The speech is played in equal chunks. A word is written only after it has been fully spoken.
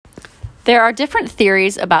There are different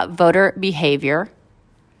theories about voter behavior,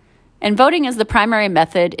 and voting is the primary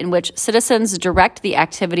method in which citizens direct the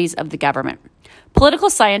activities of the government.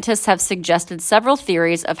 Political scientists have suggested several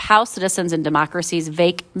theories of how citizens in democracies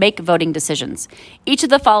make voting decisions. Each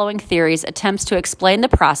of the following theories attempts to explain the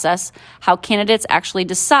process, how candidates actually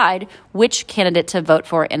decide which candidate to vote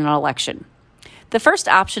for in an election. The first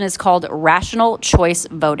option is called rational choice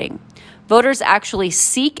voting. Voters actually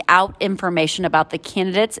seek out information about the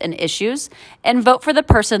candidates and issues and vote for the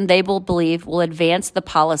person they will believe will advance the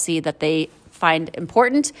policy that they find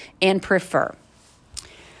important and prefer.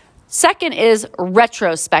 Second is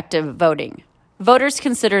retrospective voting. Voters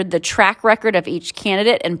consider the track record of each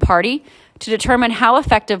candidate and party to determine how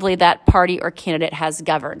effectively that party or candidate has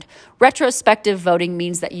governed. Retrospective voting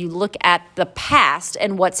means that you look at the past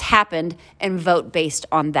and what's happened and vote based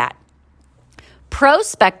on that.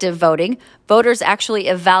 Prospective voting, voters actually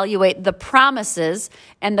evaluate the promises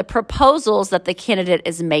and the proposals that the candidate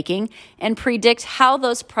is making and predict how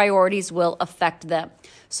those priorities will affect them.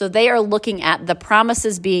 So they are looking at the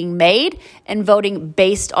promises being made and voting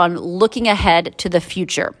based on looking ahead to the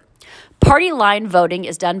future. Party line voting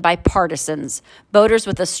is done by partisans. Voters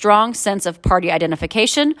with a strong sense of party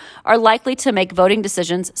identification are likely to make voting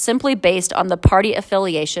decisions simply based on the party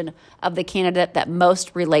affiliation of the candidate that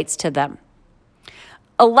most relates to them.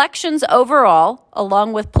 Elections overall,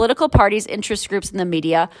 along with political parties, interest groups, and the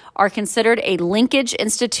media, are considered a linkage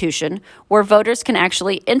institution where voters can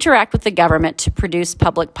actually interact with the government to produce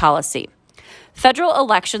public policy. Federal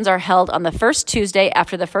elections are held on the first Tuesday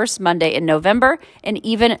after the first Monday in November in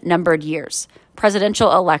even-numbered years.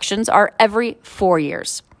 Presidential elections are every 4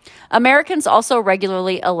 years. Americans also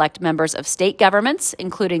regularly elect members of state governments,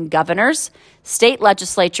 including governors, state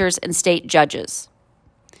legislatures, and state judges.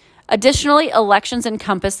 Additionally, elections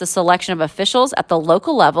encompass the selection of officials at the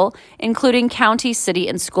local level, including county, city,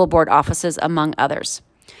 and school board offices, among others.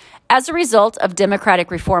 As a result of democratic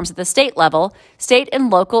reforms at the state level, state and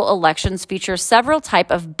local elections feature several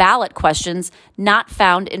types of ballot questions not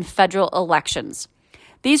found in federal elections.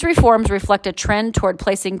 These reforms reflect a trend toward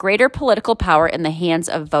placing greater political power in the hands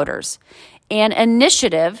of voters. An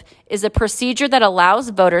initiative is a procedure that allows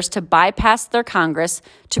voters to bypass their Congress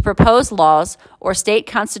to propose laws or state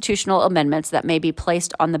constitutional amendments that may be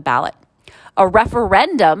placed on the ballot. A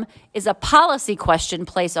referendum is a policy question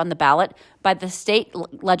placed on the ballot by the state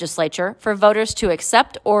legislature for voters to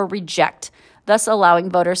accept or reject, thus allowing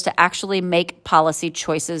voters to actually make policy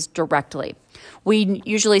choices directly. We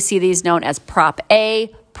usually see these known as Prop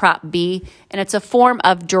A, Prop B, and it's a form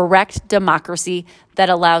of direct democracy that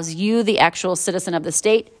allows you, the actual citizen of the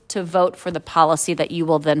state, to vote for the policy that you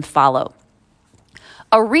will then follow.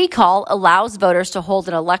 A recall allows voters to hold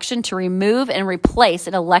an election to remove and replace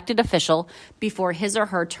an elected official before his or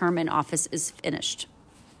her term in office is finished.